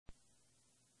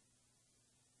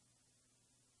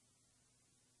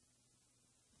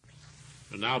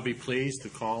And now be pleased to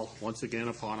call once again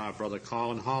upon our brother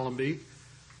Colin Hollenby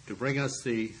to bring us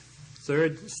the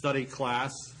third study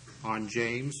class on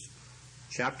James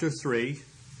chapter 3,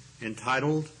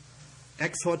 entitled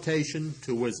Exhortation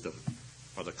to Wisdom.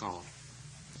 Brother Colin.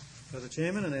 Brother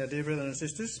Chairman and our dear brothers and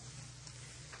sisters,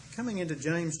 coming into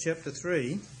James chapter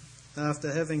 3,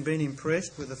 after having been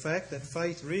impressed with the fact that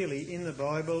faith really in the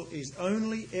Bible is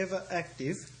only ever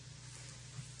active,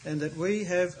 and that we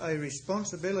have a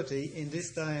responsibility in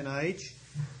this day and age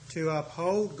to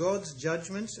uphold God's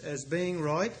judgments as being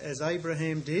right, as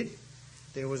Abraham did.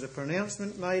 There was a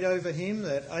pronouncement made over him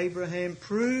that Abraham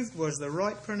proved was the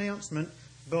right pronouncement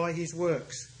by his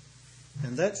works.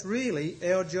 And that's really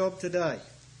our job today,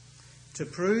 to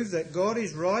prove that God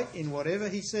is right in whatever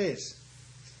he says,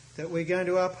 that we're going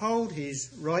to uphold his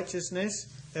righteousness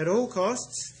at all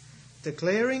costs,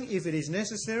 declaring, if it is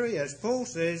necessary, as Paul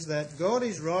says, that God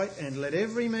is right and let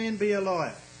every man be a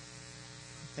liar.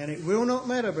 And it will not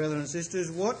matter, brothers and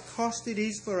sisters, what cost it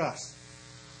is for us.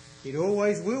 It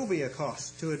always will be a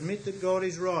cost to admit that God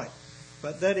is right.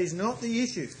 But that is not the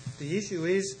issue. The issue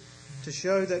is to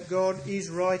show that God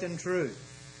is right and true.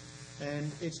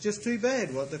 And it's just too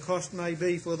bad what the cost may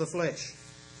be for the flesh.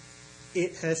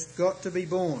 It has got to be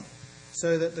borne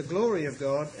so that the glory of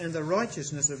God and the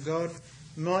righteousness of God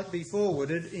might be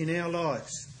forwarded in our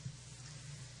lives.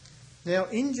 Now,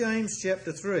 in James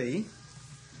chapter 3,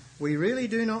 we really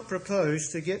do not propose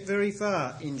to get very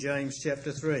far in James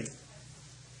chapter 3.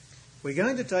 We're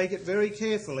going to take it very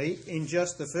carefully in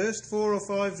just the first 4 or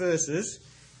 5 verses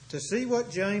to see what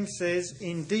James says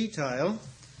in detail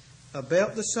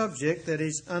about the subject that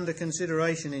is under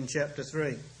consideration in chapter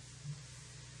 3.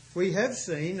 We have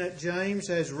seen that James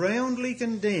has roundly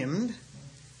condemned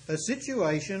a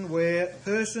situation where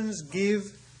persons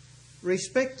give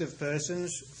respective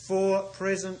persons for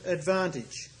present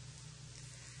advantage.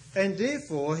 And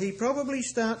therefore he probably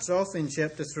starts off in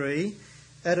chapter 3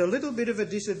 at a little bit of a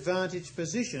disadvantaged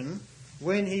position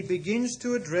when he begins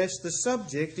to address the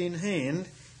subject in hand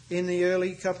in the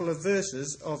early couple of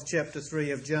verses of chapter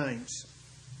 3 of James.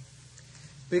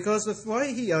 Because the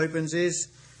way he opens is,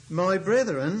 "My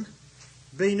brethren,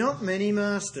 be not many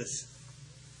masters,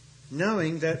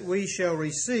 knowing that we shall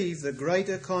receive the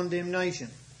greater condemnation."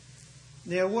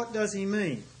 Now, what does he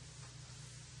mean?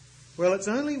 Well, it's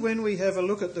only when we have a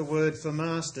look at the word for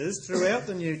masters throughout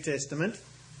the New Testament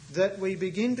that we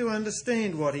begin to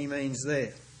understand what he means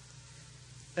there.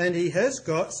 And he has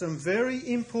got some very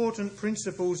important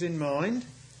principles in mind,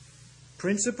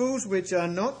 principles which are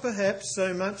not perhaps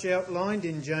so much outlined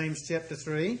in James chapter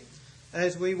 3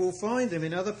 as we will find them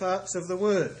in other parts of the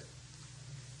word.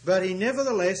 But he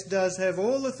nevertheless does have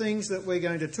all the things that we're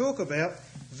going to talk about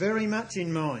very much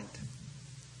in mind.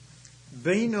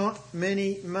 Be not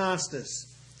many masters.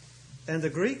 And the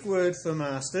Greek word for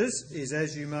masters is,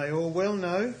 as you may all well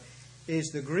know, is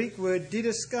the Greek word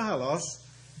didaskalos,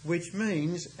 which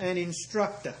means an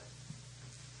instructor.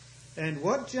 And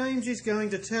what James is going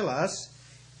to tell us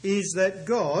is that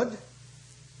God,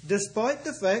 despite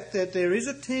the fact that there is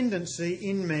a tendency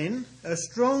in men, a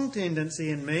strong tendency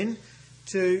in men,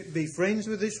 to be friends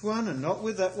with this one and not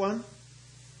with that one,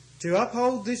 to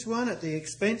uphold this one at the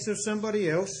expense of somebody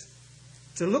else,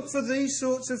 to look for these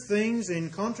sorts of things in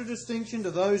contradistinction to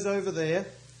those over there,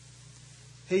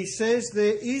 he says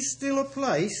there is still a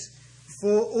place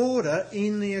for order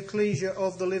in the ecclesia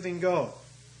of the living God.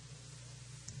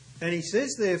 And he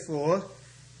says, therefore,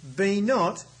 be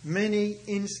not many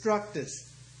instructors.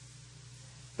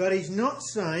 But he's not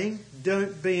saying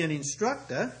don't be an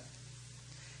instructor.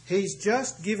 He's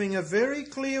just giving a very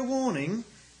clear warning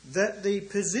that the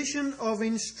position of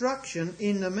instruction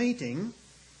in the meeting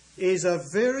is a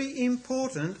very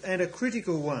important and a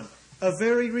critical one, a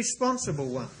very responsible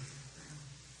one.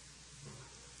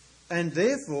 And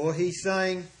therefore he's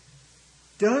saying,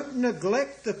 don't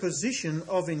neglect the position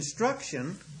of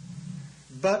instruction,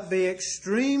 but be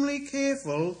extremely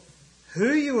careful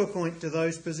who you appoint to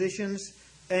those positions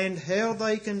and how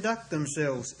they conduct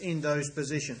themselves in those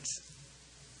positions.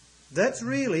 That's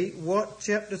really what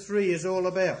chapter 3 is all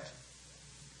about.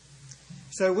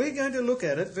 So we're going to look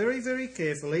at it very, very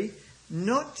carefully,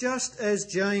 not just as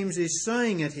James is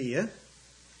saying it here,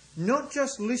 not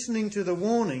just listening to the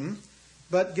warning,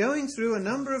 but going through a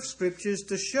number of scriptures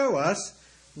to show us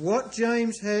what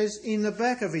James has in the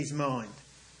back of his mind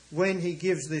when he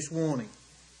gives this warning.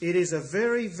 It is a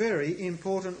very, very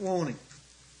important warning.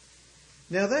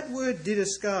 Now that word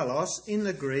didaskalos in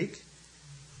the Greek,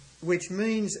 which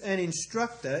means an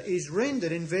instructor, is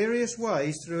rendered in various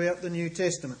ways throughout the New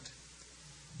Testament.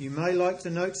 You may like to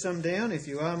note some down if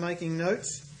you are making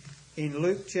notes. In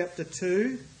Luke chapter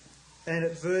 2 and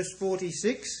at verse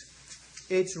 46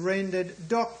 it's rendered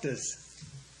doctors.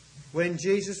 When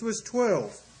Jesus was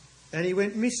 12 and he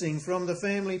went missing from the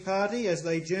family party as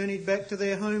they journeyed back to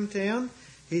their hometown,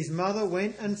 his mother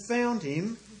went and found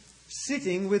him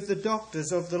sitting with the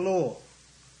doctors of the law.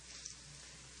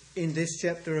 In this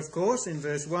chapter, of course, in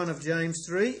verse 1 of James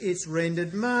 3, it's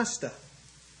rendered master.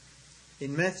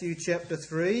 In Matthew chapter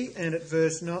 3 and at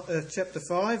chapter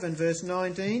 5 and verse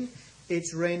 19,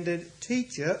 it's rendered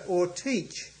teacher or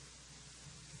teach.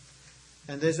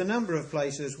 And there's a number of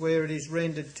places where it is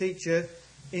rendered teacher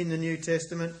in the New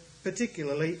Testament,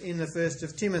 particularly in the 1st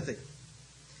of Timothy.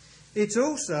 It's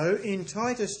also in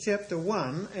Titus chapter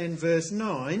 1 and verse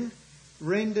 9,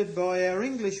 rendered by our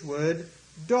English word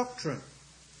doctrine.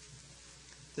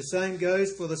 The same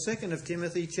goes for the 2nd of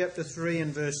Timothy chapter 3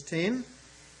 and verse 10,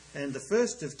 and the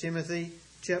 1st of Timothy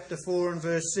chapter 4 and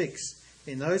verse 6.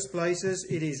 In those places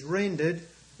it is rendered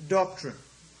doctrine.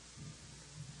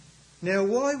 Now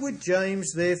why would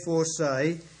James therefore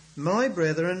say, "My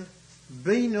brethren,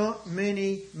 be not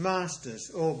many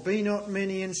masters," or "be not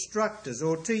many instructors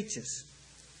or teachers"?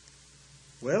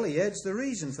 Well, he adds the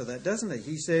reason for that, doesn't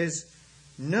he? He says,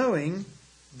 "knowing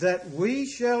that we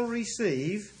shall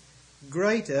receive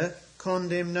greater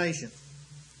condemnation."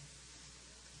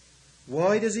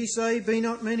 Why does he say, "Be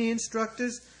not many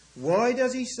instructors"? Why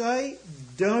does he say,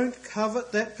 "Don't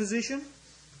covet that position"?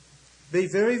 Be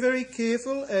very, very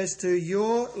careful as to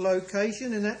your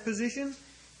location in that position.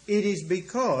 It is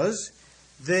because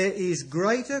there is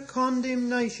greater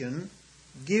condemnation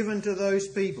given to those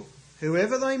people,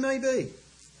 whoever they may be.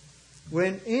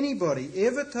 When anybody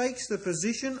ever takes the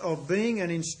position of being an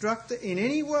instructor in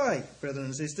any way, brothers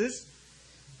and sisters,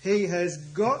 he has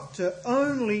got to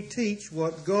only teach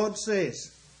what God says.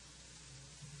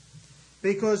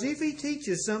 Because if he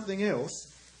teaches something else,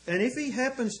 and if he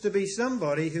happens to be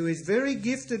somebody who is very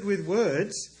gifted with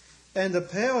words and the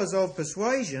powers of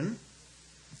persuasion,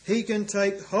 he can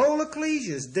take whole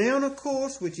ecclesias down a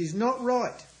course which is not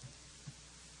right.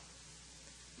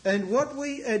 And what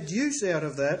we adduce out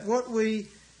of that, what we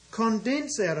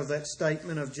condense out of that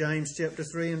statement of James chapter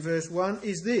 3 and verse 1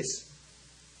 is this: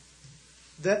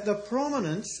 that the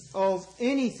prominence of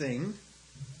anything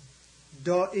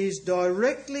is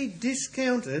directly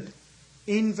discounted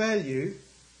in value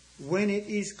when it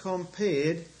is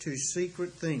compared to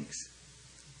secret things.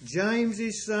 James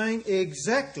is saying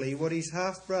exactly what his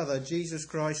half-brother Jesus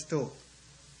Christ taught.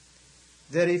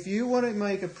 That if you want to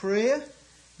make a prayer,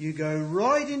 you go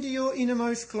right into your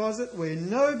innermost closet where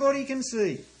nobody can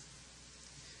see.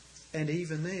 And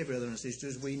even there, brothers and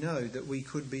sisters, we know that we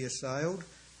could be assailed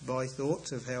by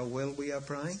thoughts of how well we are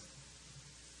praying.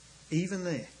 Even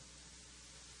there.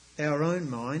 Our own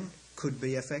mind could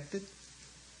be affected.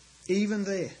 Even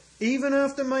there. Even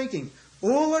after making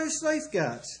all those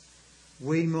safeguards,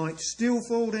 we might still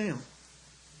fall down.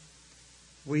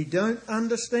 We don't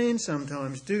understand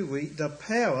sometimes, do we, the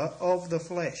power of the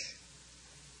flesh.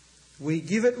 We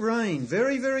give it rein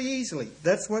very, very easily.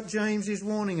 That's what James is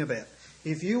warning about.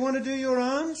 If you want to do your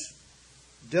arms,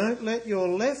 don't let your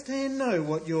left hand know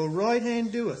what your right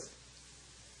hand doeth.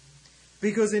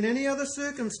 Because in any other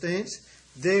circumstance,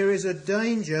 there is a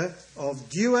danger of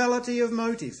duality of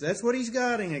motive. That's what he's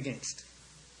guarding against.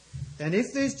 And if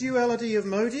there's duality of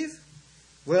motive,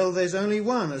 well, there's only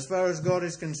one as far as God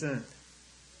is concerned.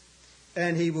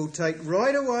 And he will take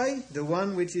right away the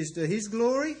one which is to his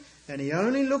glory, and he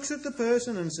only looks at the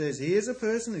person and says, here's a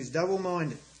person who's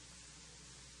double-minded.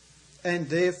 And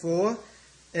therefore,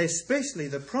 especially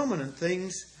the prominent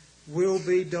things will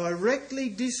be directly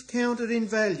discounted in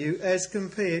value as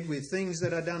compared with things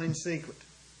that are done in secret.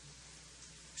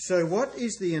 So what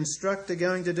is the instructor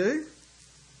going to do?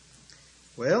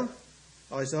 Well,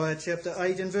 Isaiah chapter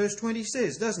 8 and verse 20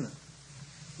 says, doesn't it?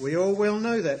 We all well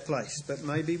know that place, but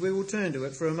maybe we will turn to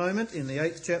it for a moment in the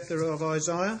 8th chapter of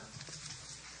Isaiah,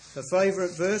 a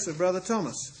favourite verse of Brother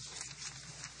Thomas.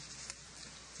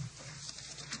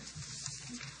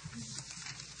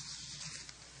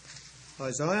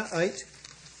 Isaiah 8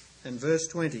 and verse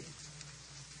 20.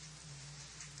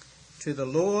 To the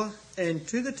law and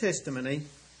to the testimony,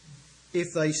 if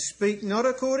they speak not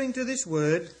according to this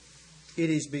word, it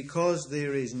is because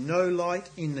there is no light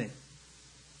in them.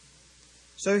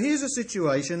 So here's a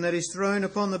situation that is thrown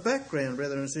upon the background,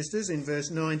 brothers and sisters, in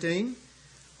verse 19,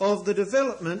 of the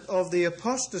development of the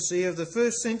apostasy of the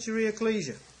first century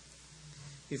ecclesia.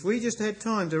 If we just had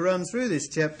time to run through this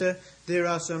chapter, there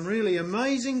are some really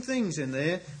amazing things in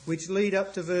there which lead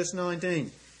up to verse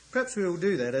 19. Perhaps we will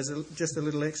do that as just a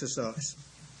little exercise.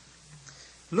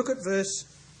 Look at verse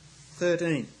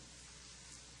 13.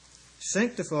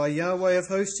 Sanctify Yahweh of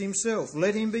hosts himself.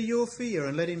 Let him be your fear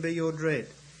and let him be your dread.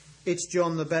 It's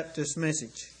John the Baptist's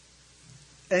message.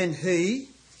 And he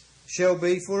shall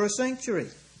be for a sanctuary,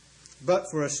 but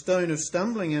for a stone of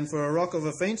stumbling and for a rock of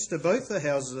offence to both the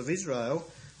houses of Israel,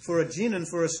 for a gin and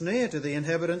for a snare to the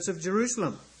inhabitants of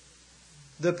Jerusalem,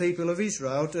 the people of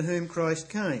Israel to whom Christ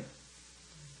came.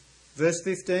 Verse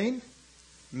 15,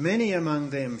 many among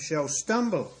them shall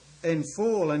stumble and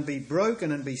fall and be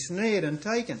broken and be snared and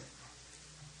taken.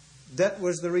 That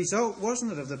was the result,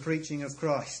 wasn't it, of the preaching of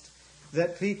Christ?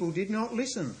 That people did not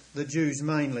listen, the Jews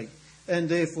mainly, and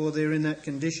therefore they're in that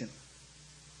condition.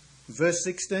 Verse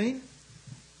 16,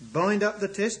 bind up the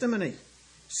testimony,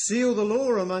 seal the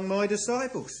law among my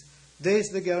disciples. There's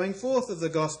the going forth of the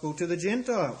gospel to the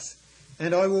Gentiles.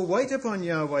 And I will wait upon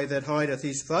Yahweh that hideth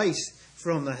his face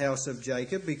from the house of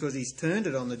Jacob, because he's turned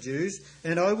it on the Jews,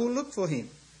 and I will look for him.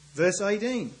 Verse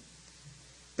 18,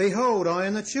 behold, I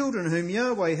and the children whom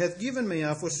Yahweh hath given me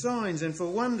are for signs and for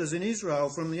wonders in Israel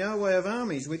from Yahweh of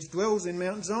armies, which dwells in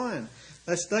Mount Zion.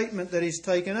 A statement that is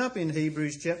taken up in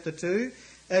Hebrews chapter 2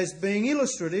 as being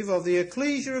illustrative of the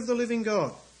ecclesia of the living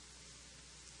God.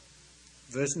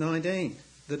 Verse 19,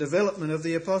 the development of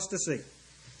the apostasy.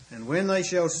 And when they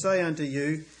shall say unto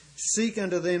you, seek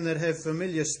unto them that have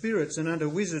familiar spirits, and unto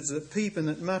wizards that peep and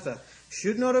that mutter,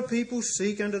 should not a people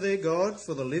seek unto their God,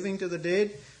 for the living to the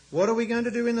dead? What are we going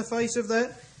to do in the face of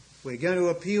that? We're going to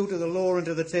appeal to the law and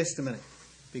to the testimony.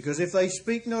 Because if they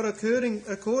speak not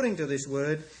according to this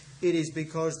word, it is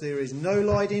because there is no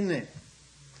light in them.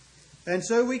 And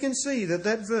so we can see that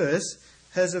that verse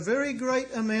has a very great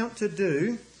amount to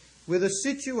do with a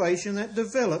situation that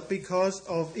developed because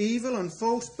of evil and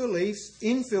false beliefs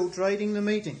infiltrating the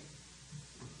meeting.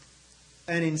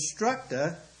 An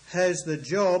instructor has the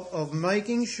job of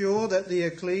making sure that the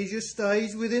ecclesia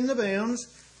stays within the bounds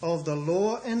of the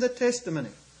law and the testimony,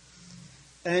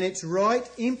 and its right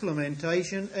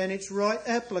implementation and its right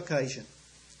application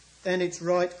and its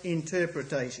right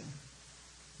interpretation.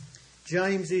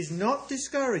 James is not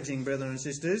discouraging, brethren and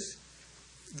sisters,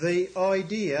 the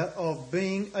idea of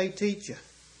being a teacher.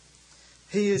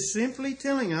 He is simply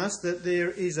telling us that there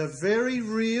is a very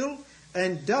real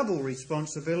and double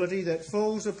responsibility that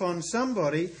falls upon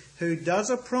somebody who does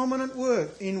a prominent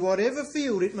work in whatever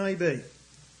field it may be.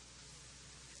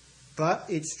 But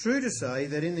it's true to say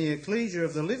that in the ecclesia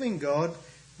of the living God,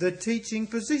 the teaching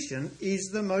position is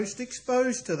the most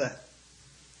exposed to that.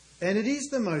 And it is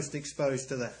the most exposed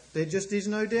to that. There just is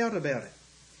no doubt about it.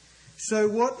 So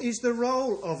what is the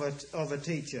role of a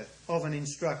teacher, of an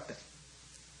instructor?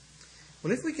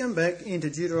 Well, if we come back into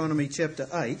Deuteronomy chapter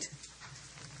 8,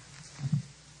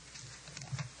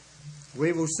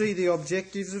 we will see the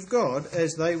objectives of God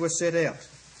as they were set out.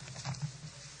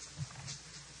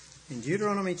 In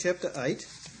Deuteronomy chapter 8,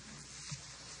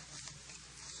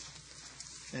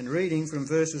 and reading from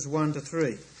verses 1 to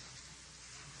 3.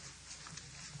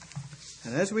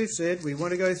 And as we've said, we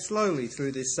want to go slowly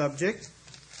through this subject,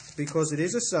 because it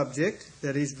is a subject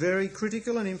that is very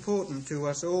critical and important to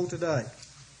us all today.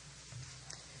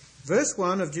 Verse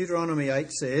 1 of Deuteronomy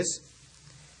 8 says,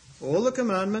 all the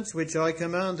commandments which I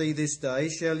command thee this day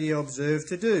shall ye observe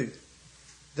to do,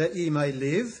 that ye may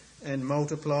live and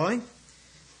multiply,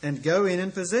 and go in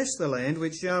and possess the land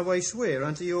which Yahweh sware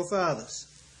unto your fathers.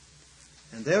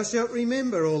 And thou shalt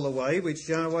remember all the way which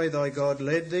Yahweh thy God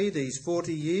led thee these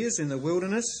 40 years in the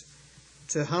wilderness,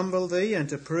 to humble thee and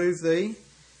to prove thee,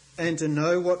 and to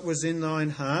know what was in thine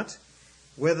heart,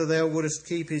 whether thou wouldest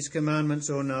keep his commandments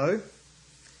or no.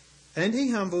 And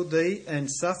he humbled thee,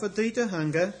 and suffered thee to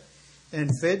hunger,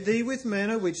 and fed thee with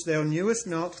manna which thou knewest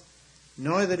not,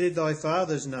 neither did thy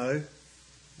fathers know,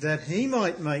 that he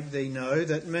might make thee know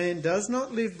that man does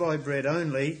not live by bread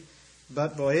only,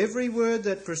 but by every word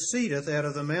that proceedeth out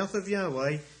of the mouth of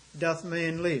Yahweh doth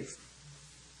man live.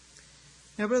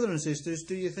 Now, brothers and sisters,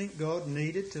 do you think God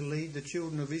needed to lead the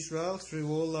children of Israel through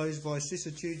all those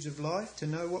vicissitudes of life to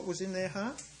know what was in their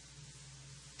heart?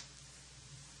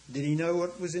 Did he know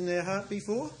what was in their heart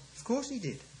before? Of course he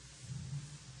did.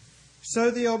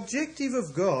 So the objective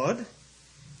of God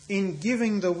in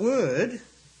giving the word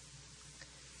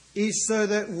is so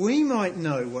that we might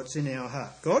know what's in our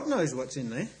heart. God knows what's in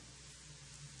there,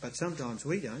 but sometimes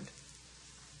we don't.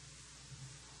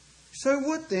 So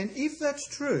what then, if that's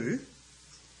true,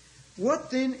 what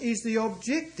then is the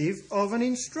objective of an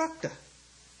instructor?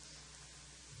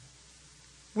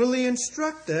 Well, the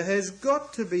instructor has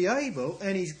got to be able,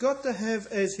 and he's got to have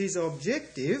as his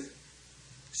objective,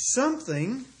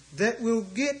 something that will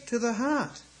get to the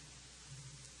heart.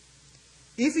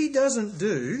 If he doesn't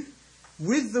do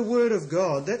with the Word of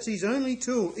God, that's his only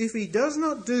tool. If he does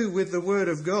not do with the Word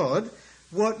of God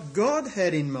what God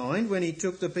had in mind when he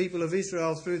took the people of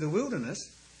Israel through the wilderness,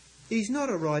 he's not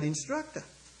a right instructor.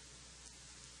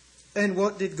 And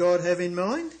what did God have in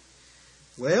mind?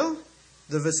 Well,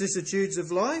 the vicissitudes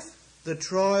of life, the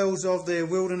trials of their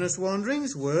wilderness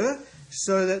wanderings were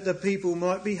so that the people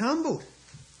might be humbled.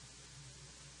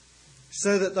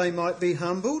 So that they might be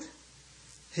humbled,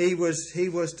 he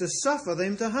was to suffer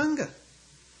them to hunger,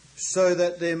 so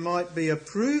that there might be a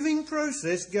proving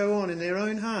process go on in their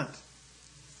own heart.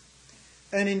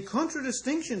 And in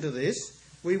contradistinction to this,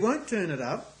 we won't turn it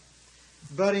up,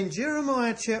 but in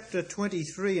Jeremiah chapter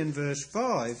 23 and verse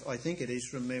 5, I think it is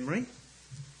from memory,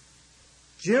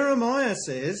 Jeremiah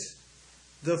says,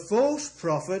 "The false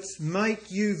prophets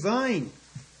make you vain."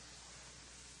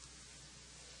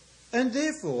 And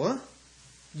therefore,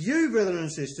 you, brothers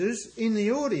and sisters, in the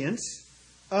audience,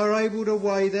 are able to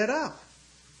weigh that up.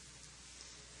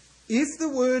 If the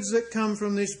words that come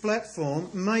from this platform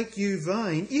make you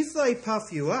vain, if they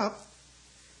puff you up,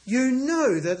 you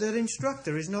know that that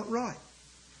instructor is not right.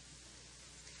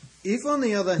 If, on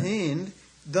the other hand,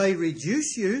 they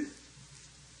reduce you,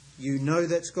 you know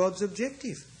that's God's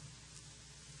objective.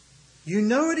 You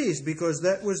know it is, because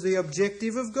that was the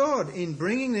objective of God in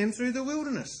bringing them through the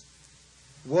wilderness.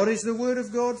 What is the word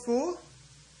of God for?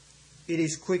 It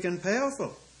is quick and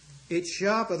powerful. It's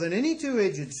sharper than any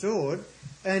two-edged sword,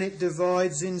 and it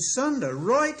divides in sunder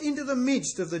right into the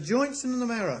midst of the joints and the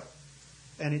marrow.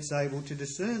 And it's able to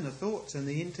discern the thoughts and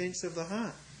the intents of the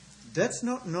heart. That's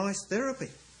not nice therapy,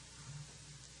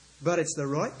 but it's the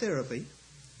right therapy.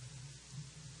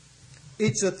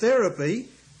 It's a therapy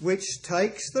which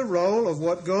takes the role of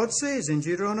what God says in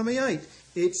Deuteronomy 8.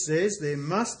 It says there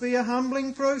must be a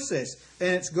humbling process,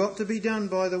 and it's got to be done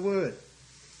by the Word.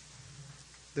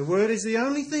 The Word is the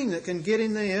only thing that can get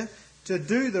in there to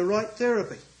do the right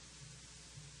therapy.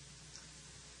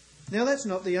 Now, that's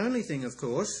not the only thing, of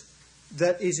course,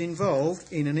 that is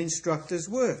involved in an instructor's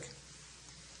work.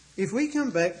 If we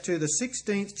come back to the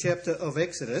 16th chapter of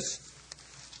Exodus,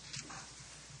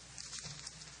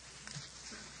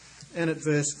 and at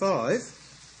verse 5,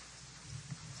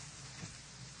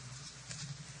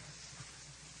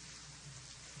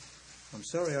 I'm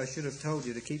sorry, I should have told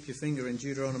you to keep your finger in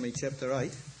Deuteronomy chapter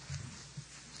 8.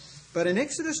 But in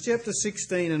Exodus chapter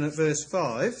 16 and at verse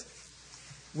 5,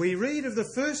 we read of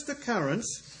the first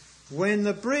occurrence when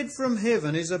the bread from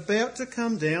heaven is about to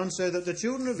come down so that the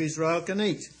children of Israel can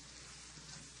eat.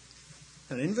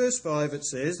 And in verse 5 it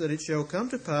says that it shall come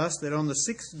to pass that on the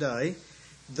 6th day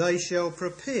they shall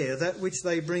prepare that which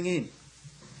they bring in,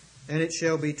 and it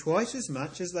shall be twice as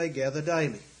much as they gather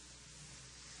daily.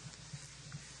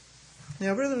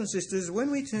 Now, brothers and sisters,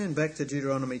 when we turn back to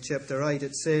Deuteronomy chapter 8,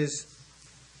 it says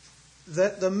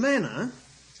that the manna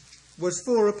was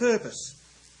for a purpose.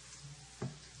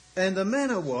 And the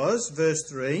manna was, verse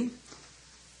 3,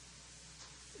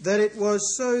 that it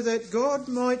was so that God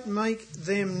might make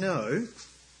them know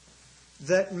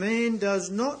that man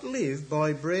does not live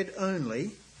by bread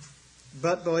only,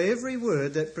 but by every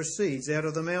word that proceeds out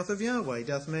of the mouth of Yahweh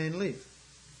doth man live.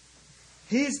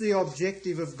 Here's the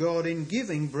objective of God in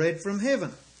giving bread from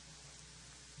heaven.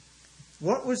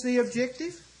 What was the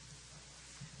objective?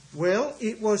 Well,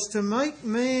 it was to make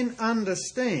man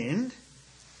understand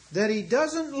that he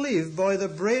doesn't live by the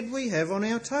bread we have on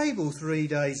our table 3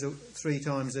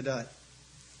 times a day.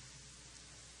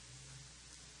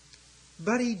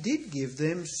 But he did give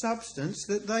them substance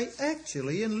that they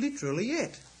actually and literally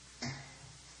ate.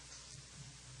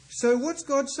 So what's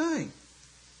God saying?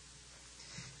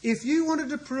 If you wanted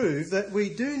to prove that we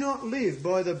do not live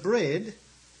by the bread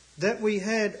that we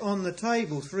had on the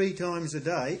table 3 times a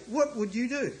day, what would you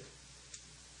do?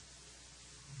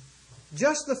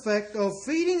 Just the fact of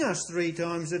feeding us 3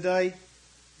 times a day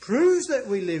proves that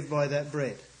we live by that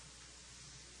bread.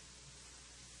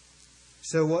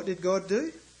 So what did God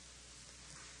do?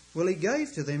 Well, he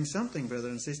gave to them something,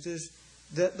 brothers and sisters,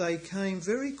 that they came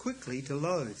very quickly to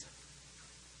loathe.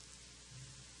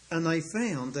 And they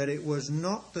found that it was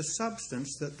not the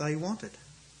substance that they wanted.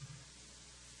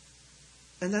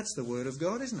 And that's the Word of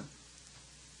God, isn't it?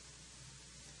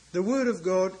 The Word of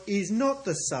God is not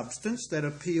the substance that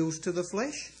appeals to the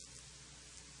flesh.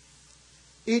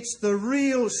 It's the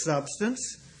real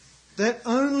substance that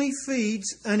only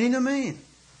feeds an inner man.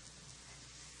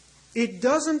 It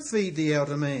doesn't feed the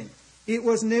outer man. It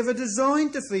was never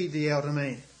designed to feed the outer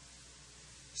man.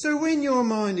 So when your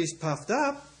mind is puffed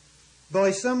up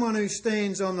by someone who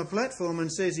stands on the platform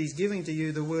and says he's giving to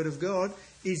you the Word of God,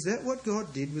 is that what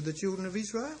God did with the children of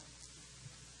Israel?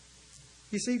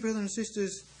 You see, brothers and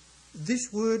sisters, this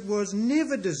Word was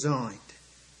never designed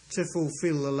to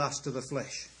fulfill the lust of the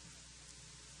flesh.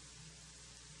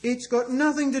 It's got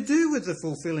nothing to do with the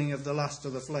fulfilling of the lust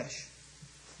of the flesh.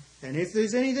 And if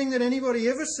there's anything that anybody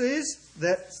ever says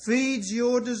that feeds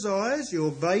your desires,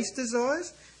 your base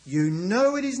desires, you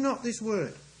know it is not this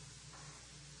word.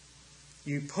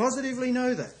 You positively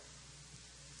know that.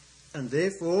 And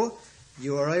therefore,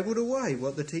 you are able to weigh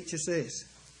what the teacher says.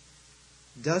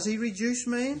 Does he reduce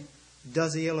man?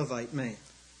 Does he elevate man?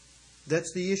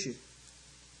 That's the issue.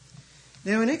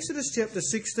 Now in Exodus chapter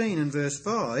 16 and verse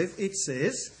 5, it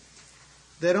says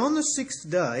that on the sixth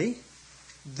day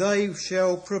they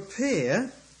shall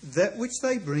prepare that which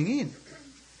they bring in.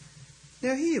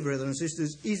 Now here, brothers and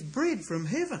sisters, is bread from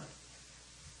heaven.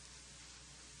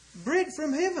 Bread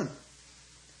from heaven.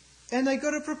 And they've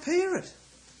got to prepare it.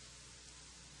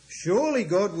 Surely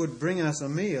God would bring us a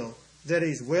meal that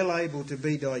is well able to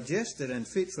be digested and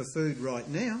fit for food right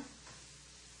now.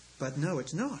 But no,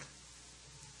 it's not.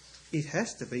 It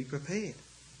has to be prepared.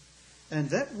 And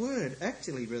that word,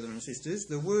 actually, brothers and sisters,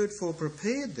 the word for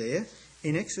prepared there,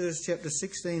 in Exodus chapter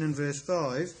 16 and verse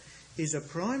 5, is a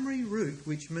primary root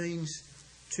which means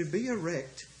to be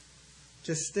erect,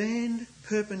 to stand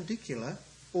perpendicular,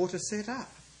 or to set up.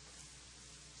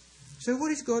 So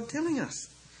what is God telling us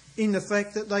in the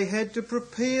fact that they had to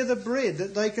prepare the bread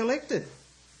that they collected?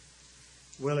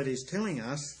 Well, it is telling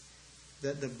us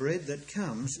that the bread that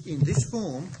comes in this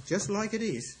form, just like it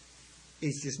is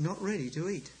just not ready to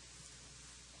eat.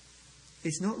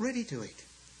 It's not ready to eat.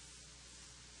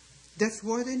 That's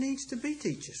why there needs to be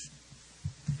teachers.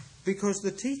 Because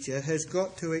the teacher has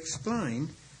got to explain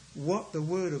what the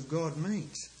Word of God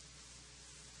means.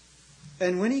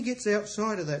 And when he gets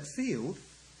outside of that field,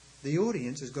 the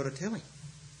audience has got to tell him.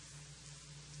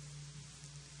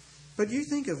 But you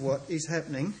think of what is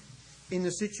happening in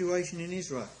the situation in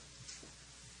Israel.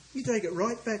 You take it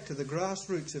right back to the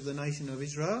grassroots of the nation of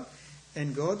Israel,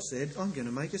 and God said, I'm going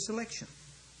to make a selection.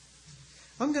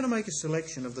 I'm going to make a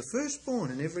selection of the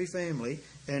firstborn in every family,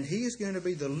 and he is going to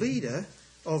be the leader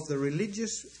of the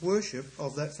religious worship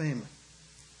of that family.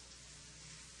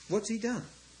 What's he done?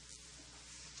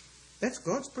 That's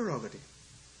God's prerogative.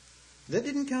 That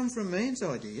didn't come from man's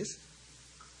ideas.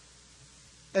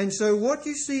 And so what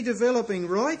you see developing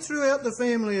right throughout the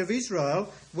family of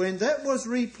Israel, when that was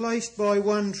replaced by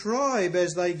one tribe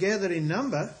as they gathered in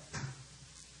number,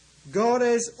 God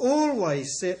has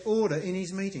always set order in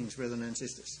his meetings, brethren and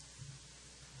sisters.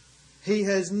 He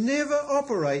has never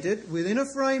operated within a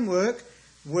framework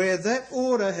where that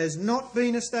order has not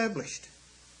been established.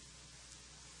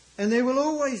 And there will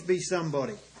always be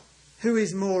somebody who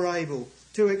is more able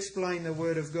to explain the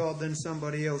Word of God than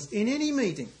somebody else in any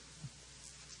meeting.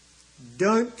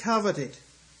 Don't covet it.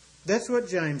 That's what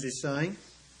James is saying.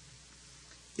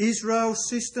 Israel's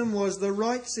system was the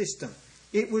right system.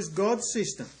 It was God's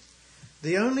system.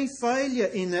 The only failure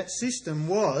in that system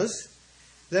was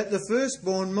that the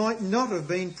firstborn might not have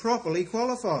been properly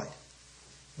qualified.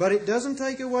 But it doesn't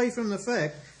take away from the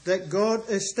fact that God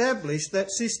established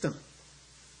that system.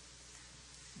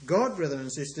 God, brothers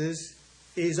and sisters,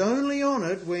 is only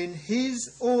honoured when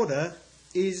his order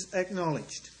is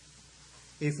acknowledged.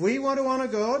 If we want to honour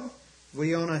God,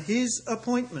 we honour his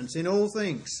appointments in all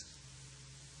things.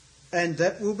 And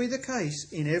that will be the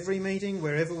case in every meeting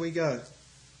wherever we go.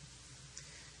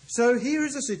 So here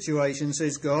is a situation,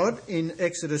 says God, in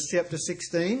Exodus chapter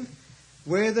 16,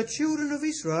 where the children of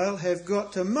Israel have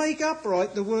got to make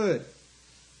upright the word.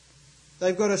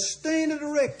 They've got to stand it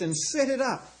erect and set it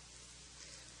up.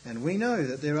 And we know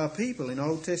that there are people in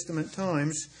Old Testament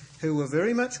times who were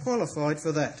very much qualified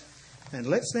for that. And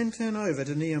let's then turn over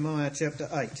to Nehemiah chapter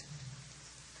 8.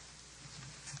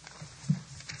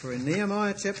 For in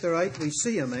Nehemiah chapter 8 we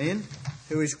see a man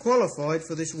who is qualified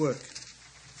for this work.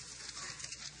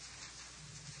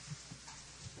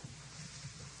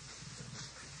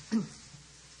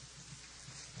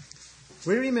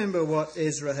 We remember what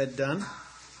Ezra had done.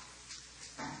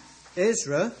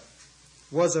 Ezra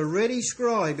was a ready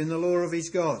scribe in the law of his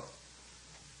God.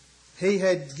 He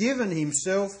had given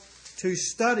himself to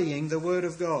studying the Word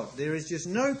of God. There is just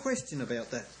no question about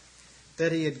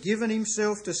that he had given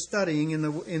himself to studying in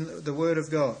the Word of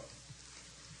God.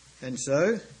 And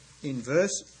so, in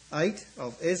verse 8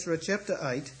 of Ezra chapter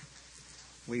 8,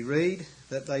 we read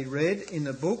that they read in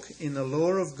the book, in the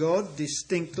law of God,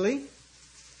 distinctly,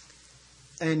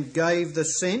 and gave the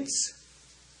sense,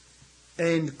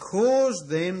 and caused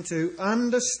them to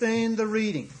understand the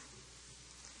reading.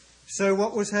 So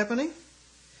what was happening?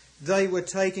 They were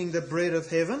taking the bread of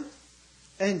heaven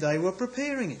and they were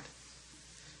preparing it.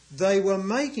 They were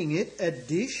making it a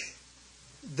dish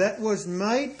that was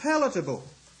made palatable,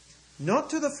 not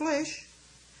to the flesh.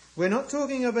 We're not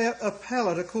talking about a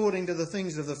palate according to the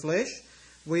things of the flesh.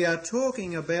 We are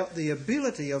talking about the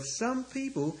ability of some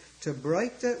people to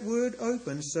break that word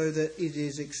open so that it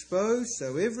is exposed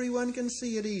so everyone can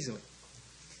see it easily.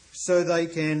 So they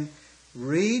can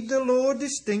read the law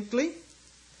distinctly,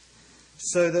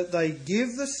 so that they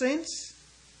give the sense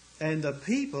and the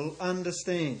people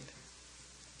understand.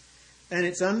 And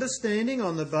it's understanding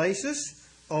on the basis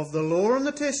of the law and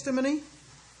the testimony,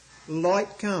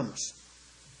 light comes.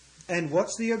 And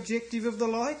what's the objective of the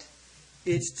light?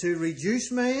 It's to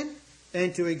reduce man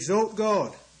and to exalt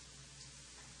God.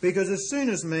 Because as soon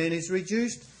as man is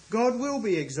reduced, God will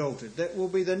be exalted. That will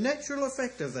be the natural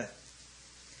effect of that.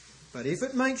 But if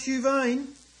it makes you vain,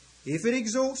 if it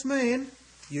exalts man,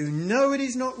 you know it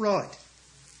is not right.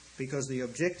 Because the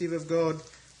objective of God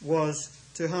was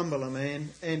to humble a man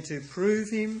and to prove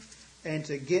him and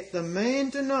to get the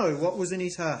man to know what was in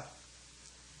his heart.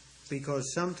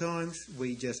 Because sometimes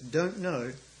we just don't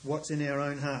know what's in our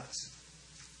own hearts.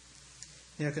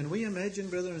 Now, can we imagine,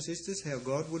 brothers and sisters, how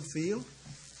God would feel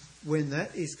when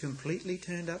that is completely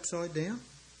turned upside down?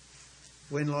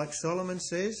 When, like Solomon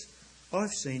says,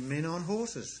 I've seen men on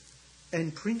horses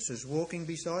and princes walking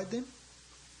beside them.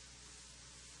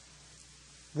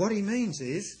 What he means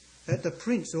is that the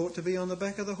prince ought to be on the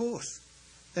back of the horse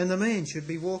and the man should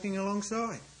be walking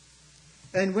alongside.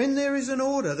 And when there is an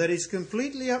order that is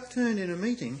completely upturned in a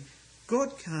meeting,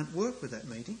 God can't work with that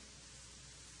meeting.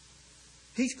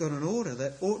 He's got an order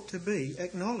that ought to be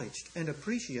acknowledged and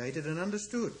appreciated and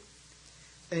understood.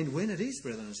 And when it is,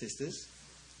 brothers and sisters,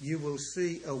 you will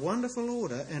see a wonderful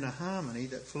order and a harmony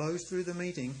that flows through the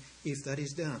meeting if that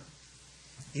is done.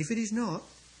 If it is not,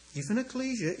 if an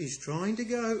ecclesia is trying to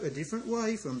go a different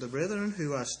way from the brethren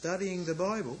who are studying the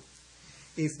Bible,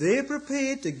 if they're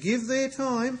prepared to give their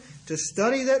time to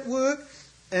study that work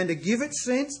and to give it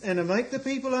sense and to make the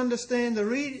people understand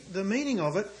the meaning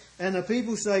of it, and the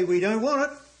people say, we don't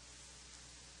want it,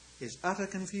 there's utter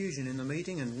confusion in the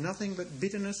meeting and nothing but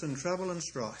bitterness and trouble and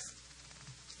strife.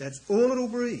 That's all it'll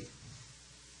breed.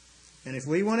 And if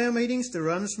we want our meetings to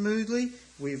run smoothly,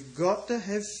 we've got to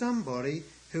have somebody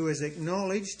who is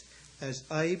acknowledged as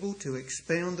able to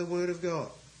expound the Word of God.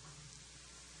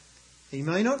 He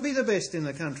may not be the best in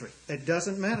the country. It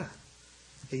doesn't matter.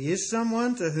 He is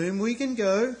someone to whom we can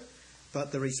go,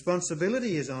 but the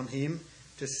responsibility is on him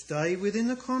to stay within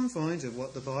the confines of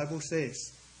what the Bible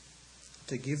says,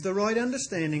 to give the right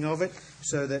understanding of it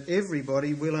so that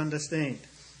everybody will understand.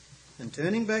 And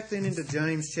turning back then into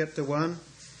James chapter 1,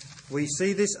 we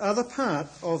see this other part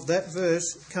of that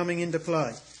verse coming into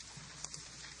play.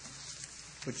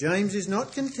 But James is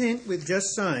not content with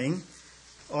just saying,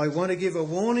 I want to give a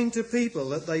warning to people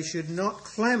that they should not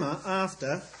clamour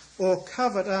after or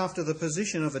covet after the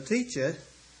position of a teacher,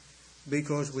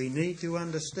 because we need to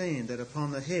understand that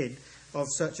upon the head of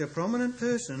such a prominent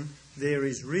person there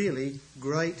is really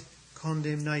great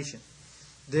condemnation.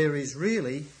 There is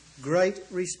really great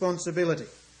responsibility.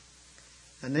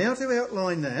 And now to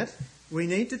outline that, we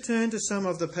need to turn to some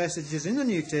of the passages in the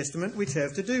New Testament which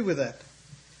have to do with that.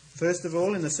 First of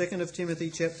all, in the 2nd of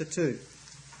Timothy chapter 2.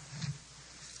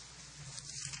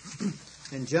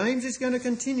 And James is going to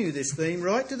continue this theme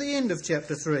right to the end of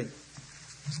chapter 3.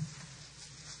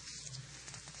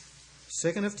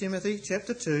 2nd of Timothy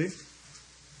chapter 2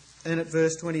 and at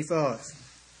verse 25.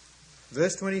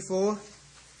 Verse 24,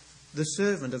 the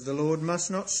servant of the Lord must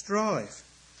not strive,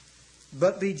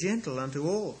 but be gentle unto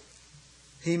all.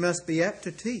 He must be apt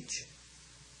to teach.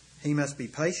 He must be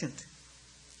patient.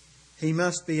 He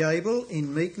must be able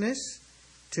in meekness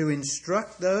to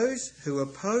instruct those who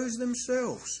oppose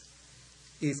themselves,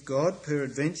 if God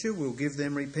peradventure will give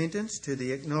them repentance to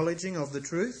the acknowledging of the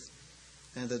truth,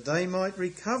 and that they might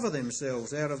recover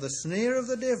themselves out of the snare of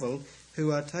the devil,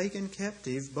 who are taken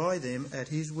captive by them at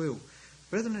his will.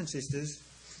 Brethren and sisters,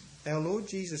 our Lord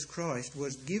Jesus Christ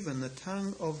was given the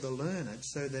tongue of the learned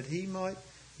so that he might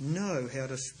know how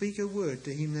to speak a word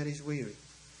to him that is weary.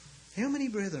 How many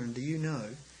brethren do you know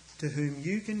to whom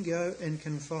you can go and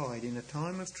confide in a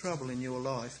time of trouble in your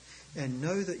life and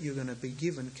know that you're going to be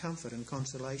given comfort and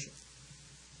consolation?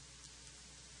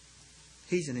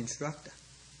 He's an instructor.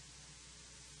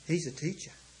 He's a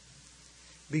teacher.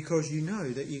 Because you know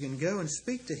that you can go and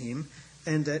speak to him,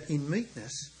 and that in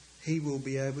meekness he will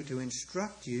be able to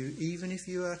instruct you even if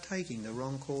you are taking the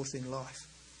wrong course in life.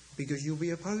 Because you'll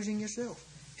be opposing yourself.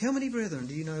 How many brethren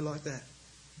do you know like that?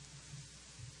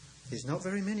 There's not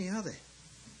very many, are there?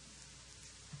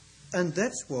 And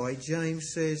that's why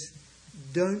James says,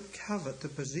 don't covet the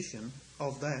position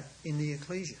of that in the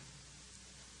ecclesia.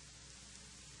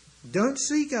 Don't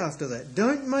seek after that.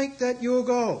 Don't make that your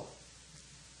goal.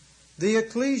 The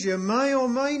ecclesia may or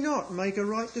may not make a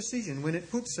right decision when it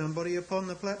puts somebody upon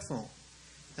the platform.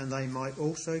 and they might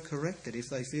also correct it if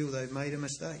they feel they've made a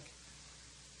mistake.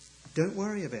 Don't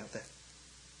worry about that.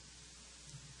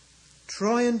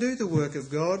 Try and do the work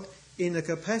of God in the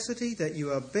capacity that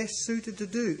you are best suited to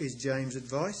do, is James'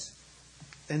 advice.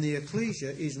 And the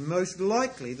ecclesia is most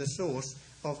likely the source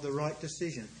of the right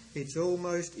decision. It's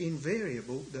almost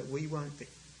invariable that we won't be.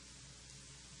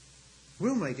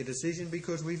 We'll make a decision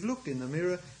because we've looked in the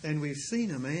mirror and we've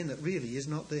seen a man that really is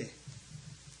not there.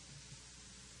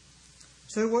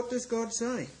 So what does God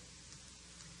say?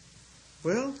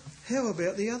 Well, how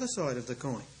about the other side of the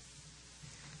coin?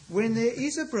 When there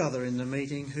is a brother in the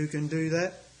meeting who can do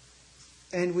that,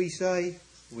 and we say,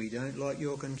 we don't like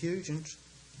your conclusions.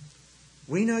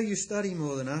 We know you study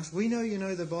more than us. We know you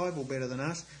know the Bible better than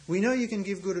us. We know you can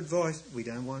give good advice. We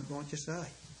don't want what you say.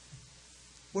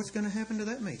 What's going to happen to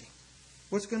that meeting?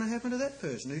 What's going to happen to that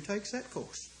person who takes that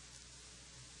course?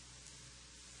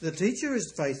 The teacher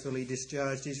has faithfully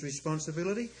discharged his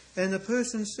responsibility, and the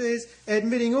person says,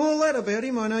 admitting all that about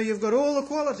him, I know you've got all the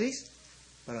qualities,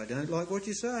 but I don't like what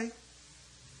you say.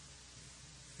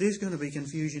 There's going to be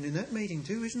confusion in that meeting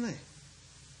too, isn't there?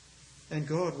 And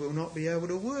God will not be able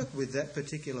to work with that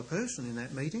particular person in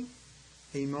that meeting.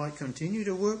 He might continue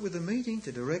to work with the meeting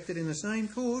to direct it in the same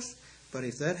course, but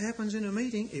if that happens in a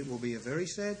meeting, it will be a very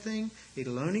sad thing.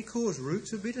 It'll only cause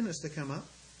roots of bitterness to come up.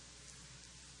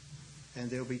 And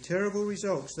there'll be terrible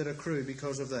results that accrue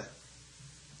because of that.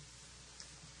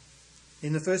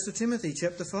 In the 1 Timothy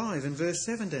chapter 5 and verse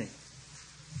 17,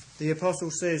 the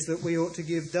Apostle says that we ought to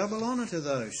give double honour to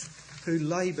those who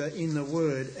labour in the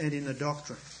word and in the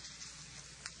doctrine.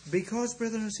 Because,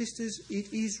 brothers and sisters,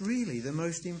 it is really the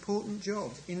most important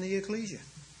job in the ecclesia.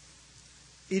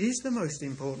 It is the most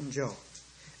important job.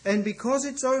 And because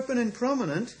it's open and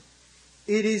prominent,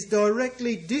 it is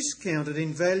directly discounted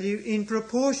in value in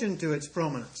proportion to its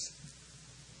prominence.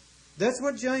 That's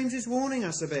what James is warning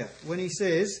us about when he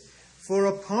says, for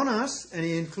upon us, and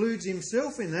he includes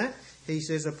himself in that, he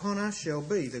says, upon us shall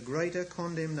be the greater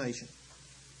condemnation.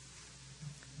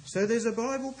 So there's a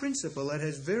Bible principle that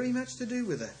has very much to do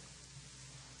with that.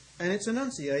 And it's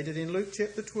enunciated in Luke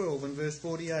chapter 12 and verse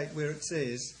 48, where it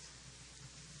says,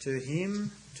 to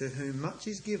him to whom much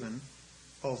is given,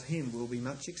 of him will be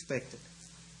much expected.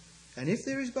 And if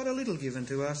there is but a little given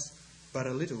to us, but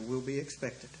a little will be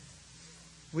expected.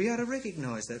 We are to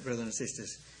recognise that, brothers and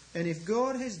sisters. And if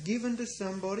God has given to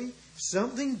somebody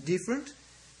something different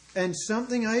and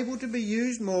something able to be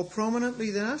used more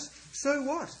prominently than us, so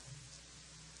what?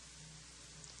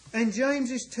 And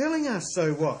James is telling us,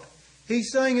 so what?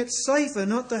 He's saying it's safer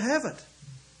not to have it.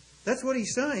 That's what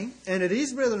he's saying. And it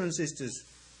is, brothers and sisters.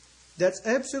 That's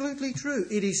absolutely true.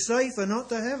 It is safer not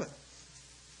to have it.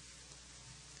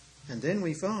 And then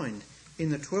we find in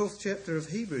the 12th chapter of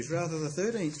Hebrews, rather the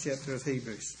 13th chapter of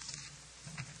Hebrews,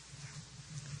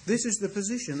 this is the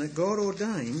position that God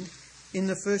ordained in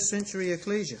the first century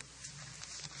ecclesia.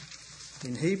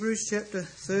 In Hebrews chapter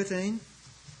 13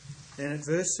 and at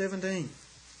verse 17,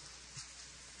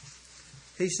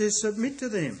 he says, submit to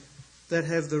them that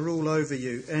have the rule over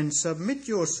you, and submit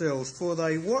yourselves, for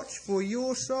they watch for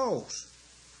your souls,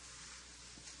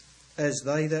 as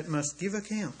they that must give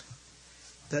account,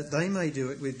 that they may do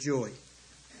it with joy,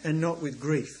 and not with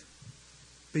grief.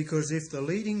 Because if the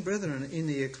leading brethren in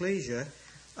the ecclesia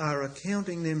are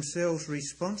accounting themselves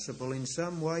responsible in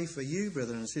some way for you,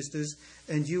 brothers and sisters,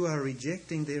 and you are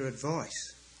rejecting their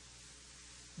advice,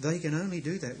 they can only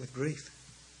do that with grief.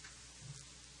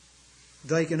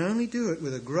 They can only do it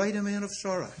with a great amount of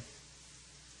sorrow.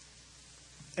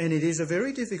 And it is a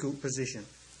very difficult position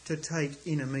to take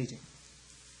in a meeting,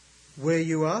 where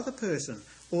you are the person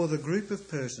or the group of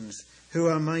persons who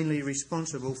are mainly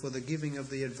responsible for the giving of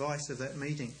the advice of that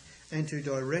meeting, and to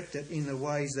direct it in the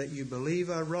ways that you believe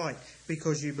are right,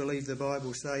 because you believe the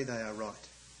Bible say they are right.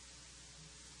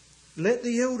 Let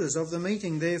the elders of the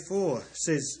meeting, therefore,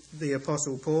 says the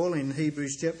Apostle Paul in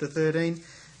Hebrews chapter 13,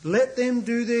 let them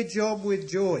do their job with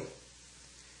joy.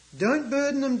 Don't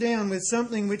burden them down with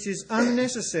something which is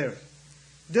unnecessary.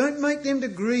 Don't make them to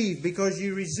grieve because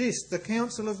you resist the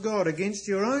counsel of God against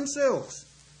your own selves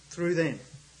through them.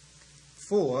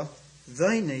 For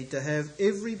they need to have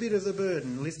every bit of the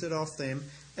burden lifted off them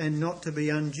and not to be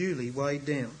unduly weighed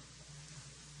down.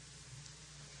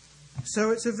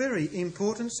 So it's a very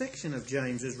important section of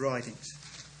James's writings,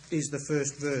 is the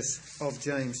first verse of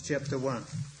James chapter 1.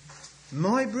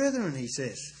 My brethren, he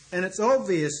says, and it's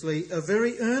obviously a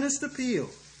very earnest appeal,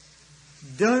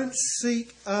 don't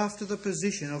seek after the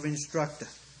position of instructor.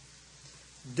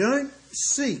 Don't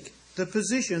seek the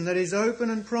position that is open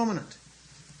and prominent,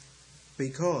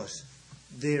 because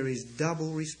there is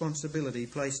double responsibility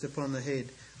placed upon the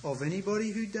head of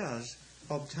anybody who does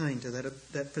obtain to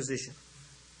that position.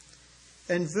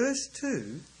 And verse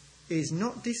 2 is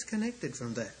not disconnected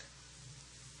from that.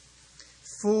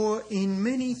 For in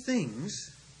many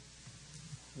things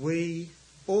we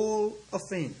all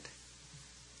offend.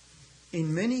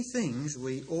 In many things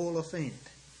we all offend.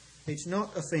 It's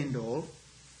not offend all.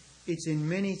 It's in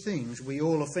many things we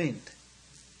all offend.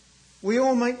 We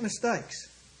all make mistakes.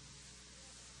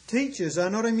 Teachers are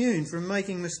not immune from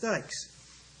making mistakes.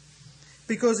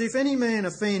 Because if any man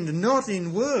offend not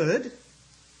in word,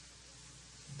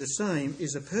 the same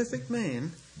is a perfect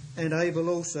man and able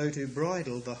also to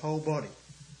bridle the whole body.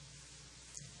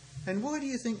 And why do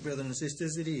you think, brothers and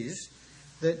sisters, it is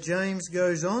that James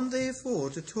goes on, therefore,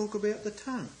 to talk about the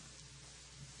tongue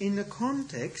in the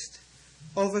context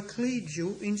of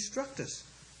ecclesial instructors?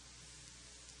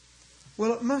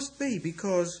 Well, it must be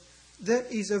because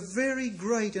that is a very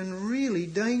great and really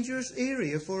dangerous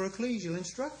area for ecclesial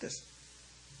instructors.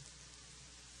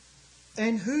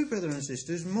 And who, brothers and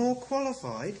sisters, more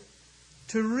qualified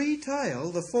to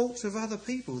retail the faults of other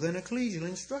people than ecclesial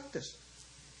instructors?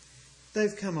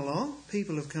 They've come along,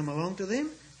 people have come along to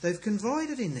them, they've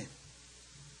confided in them.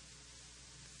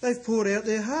 They've poured out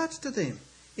their hearts to them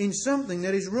in something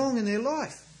that is wrong in their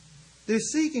life. They're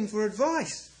seeking for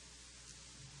advice.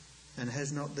 And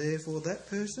has not therefore that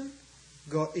person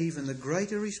got even the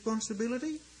greater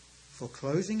responsibility for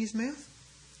closing his mouth?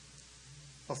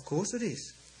 Of course it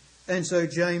is. And so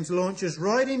James launches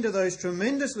right into those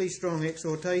tremendously strong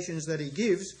exhortations that he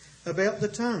gives about the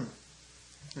tongue.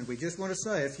 And we just want to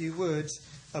say a few words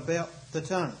about the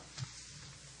tongue.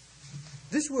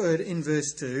 This word in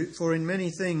verse 2, for in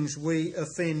many things we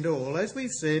offend all, as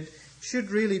we've said, should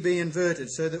really be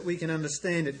inverted so that we can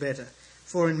understand it better.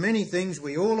 For in many things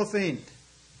we all offend.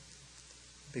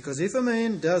 Because if a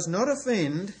man does not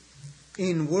offend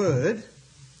in word,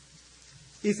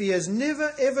 if he has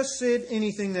never ever said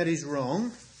anything that is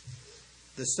wrong,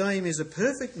 the same is a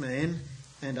perfect man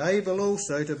and able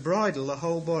also to bridle the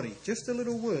whole body. Just a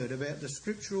little word about the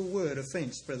scriptural word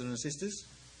offence, brothers and sisters.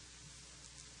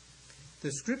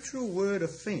 The scriptural word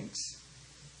offence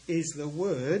is the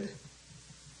word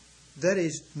that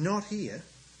is not here.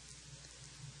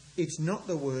 It's not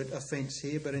the word offence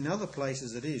here, but in other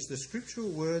places it is. The scriptural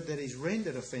word that is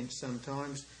rendered offence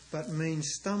sometimes, but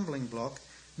means stumbling block,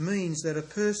 means that a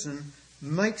person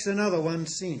makes another one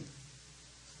sin.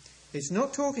 It's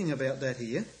not talking about that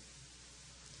here.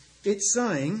 It's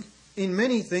saying, in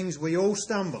many things we all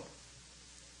stumble.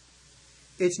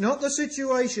 It's not the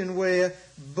situation where,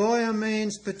 by a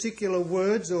man's particular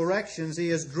words or actions, he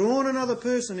has drawn another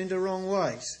person into wrong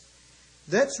ways.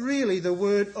 That's really the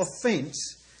word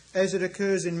offence, as it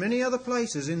occurs in many other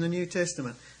places in the New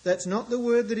Testament. That's not the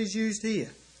word that is used here.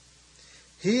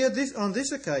 Here, on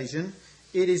this occasion,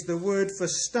 it is the word for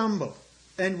stumble.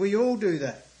 And we all do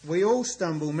that. We all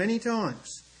stumble many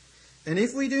times. And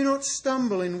if we do not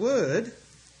stumble in word,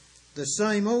 the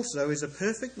same also is a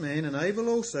perfect man and able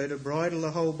also to bridle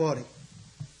the whole body.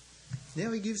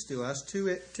 Now he gives to us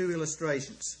two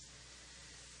illustrations.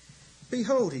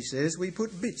 Behold, he says, we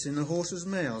put bits in the horses'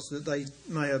 mouths that they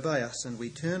may obey us, and we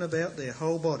turn about their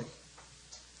whole body.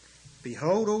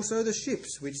 Behold also the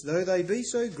ships, which though they be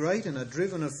so great and are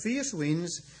driven of fierce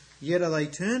winds, yet are they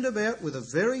turned about with a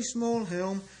very small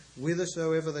helm,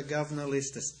 whithersoever the governor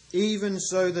listeth. Even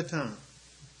so the tongue.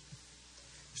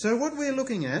 So what we're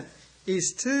looking at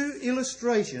is two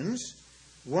illustrations,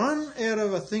 one out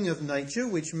of a thing of nature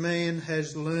which man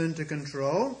has learned to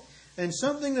control, and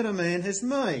something that a man has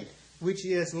made, which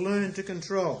he has learned to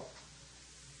control.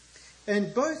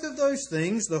 And both of those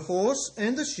things, the horse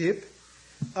and the ship,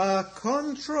 are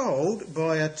controlled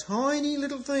by a tiny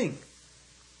little thing.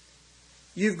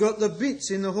 You've got the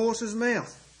bits in the horse's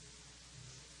mouth.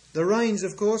 The reins,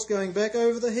 of course, going back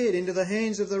over the head into the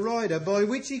hands of the rider, by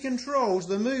which he controls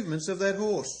the movements of that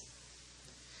horse.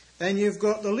 And you've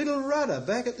got the little rudder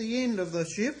back at the end of the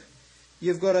ship.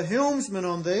 You've got a helmsman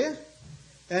on there,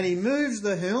 and he moves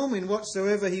the helm in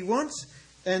whatsoever he wants,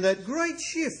 and that great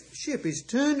ship is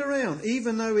turned around,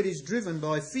 even though it is driven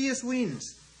by fierce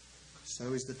winds.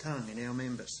 So is the tongue in our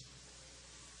members.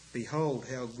 Behold,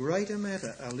 how great a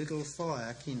matter a little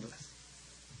fire kindleth.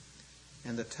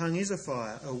 And the tongue is a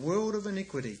fire, a world of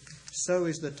iniquity. So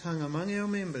is the tongue among our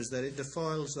members, that it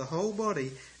defiles the whole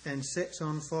body and sets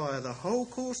on fire the whole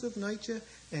course of nature,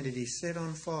 and it is set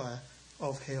on fire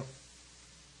of hell.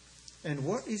 And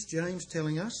what is James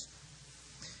telling us?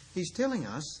 He's telling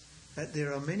us that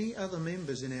there are many other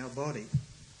members in our body,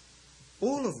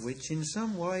 all of which in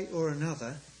some way or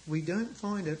another we don't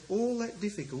find it all that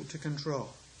difficult to control.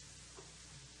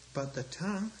 But the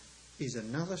tongue is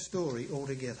another story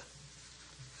altogether.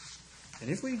 And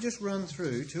if we just run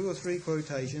through 2 or 3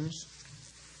 quotations,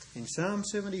 in Psalm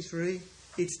 73,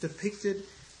 it's depicted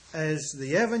as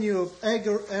the avenue of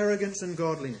arrogance and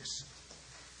godliness.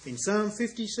 In Psalm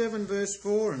 57 verse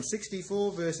 4 and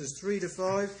 64 verses 3 to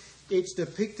 5, it's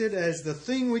depicted as the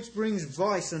thing which brings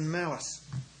vice and malice.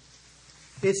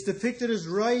 It's depicted as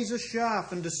razor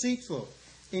sharp and deceitful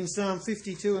in Psalm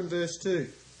 52 and verse 2.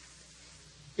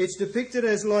 It's depicted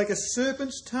as like a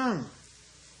serpent's tongue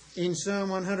in Psalm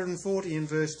 140 and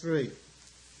verse 3.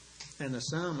 And the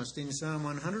psalmist in Psalm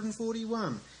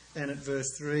 141 and at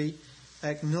verse 3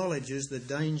 acknowledges the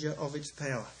danger of its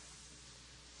power,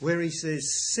 where he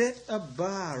says, "Set a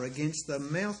bar against the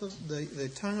mouth of the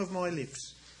tongue of my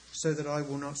lips, so that I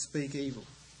will not speak evil."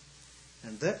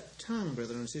 And that tongue,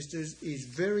 brothers and sisters, is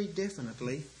very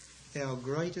definitely our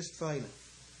greatest failing.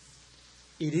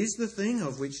 It is the thing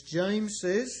of which James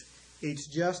says it's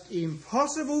just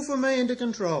impossible for man to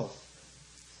control.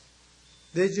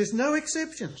 There's just no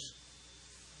exceptions.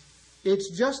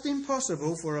 It's just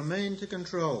impossible for a man to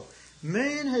control.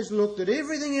 Man has looked at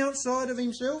everything outside of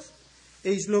himself.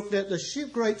 He's looked at the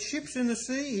great ships in the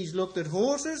sea. He's looked at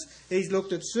horses. He's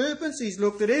looked at serpents. He's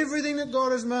looked at everything that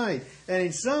God has made. And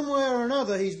in some way or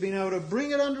another, he's been able to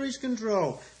bring it under his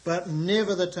control. But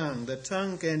never the tongue. The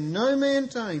tongue can no man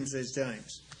tame, says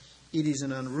James. It is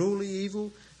an unruly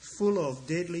evil, full of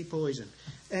deadly poison.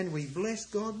 And we bless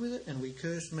God with it and we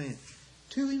curse man.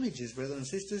 2 images, brothers and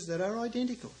sisters, that are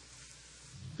identical.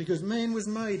 Because man was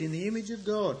made in the image of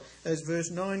God, as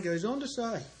verse 9 goes on to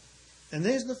say. And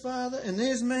there's the Father and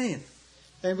there's man.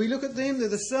 And we look at them, they're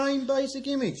the same basic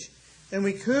image. And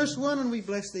we curse one and we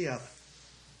bless the other.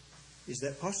 Is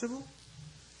that possible?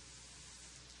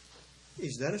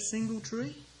 Is that a single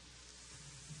tree?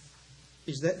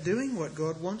 Is that doing what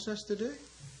God wants us to do?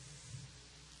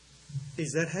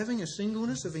 Is that having a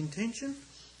singleness of intention?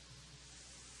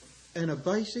 And a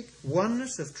basic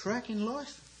oneness of track in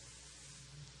life?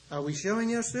 Are we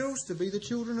showing ourselves to be the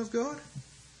children of God?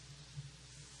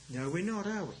 No, we're not,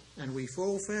 are we? And we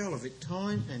fall foul of it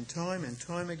time and time and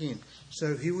time again.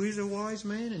 So who is a wise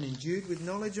man and endued with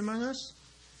knowledge among us?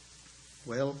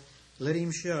 Well, let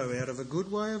him show out of a good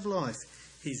way of life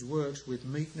his works with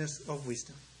meekness of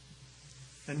wisdom.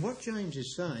 And what James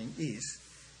is saying is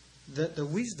that the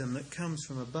wisdom that comes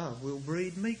from above will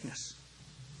breed meekness.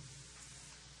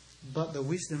 But the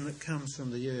wisdom that comes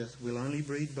from the earth will only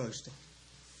breed boasting.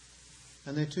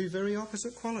 And they're 2 very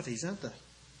opposite qualities, aren't they?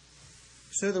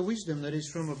 So the wisdom that is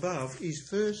from above is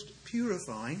first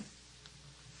purifying,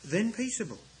 then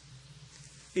peaceable.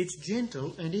 It's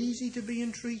gentle and easy to be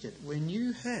entreated. When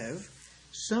you have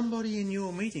somebody in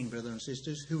your meeting, brothers and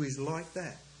sisters, who is like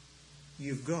that,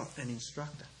 you've got an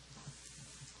instructor.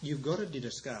 You've got a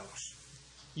didaskalos.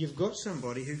 You've got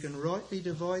somebody who can rightly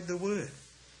divide the word.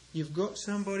 You've got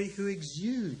somebody who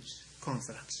exudes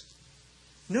confidence.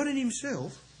 Not in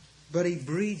himself, but he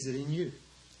breeds it in you.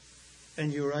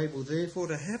 And you're able, therefore,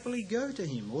 to happily go to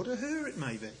him, or to her it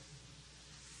may be,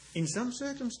 in some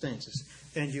circumstances.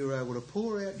 And you're able to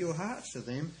pour out your hearts to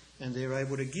them, and they're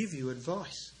able to give you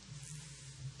advice.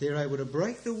 They're able to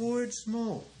break the word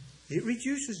small. It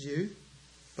reduces you,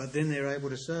 but then they're able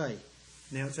to say,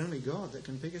 now it's only God that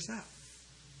can pick us up.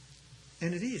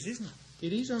 And it is, isn't it?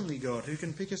 It is only God who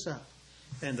can pick us up.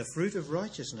 And the fruit of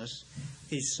righteousness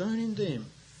is sown in them,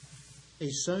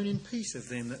 is sown in peace of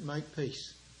them that make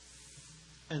peace.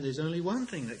 And there's only one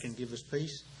thing that can give us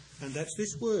peace, and that's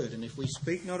this word. And if we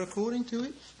speak not according to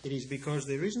it, it is because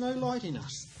there is no light in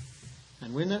us.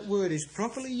 And when that word is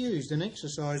properly used and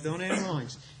exercised on our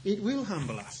minds, it will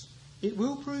humble us, it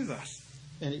will prove us,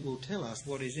 and it will tell us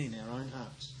what is in our own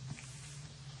hearts.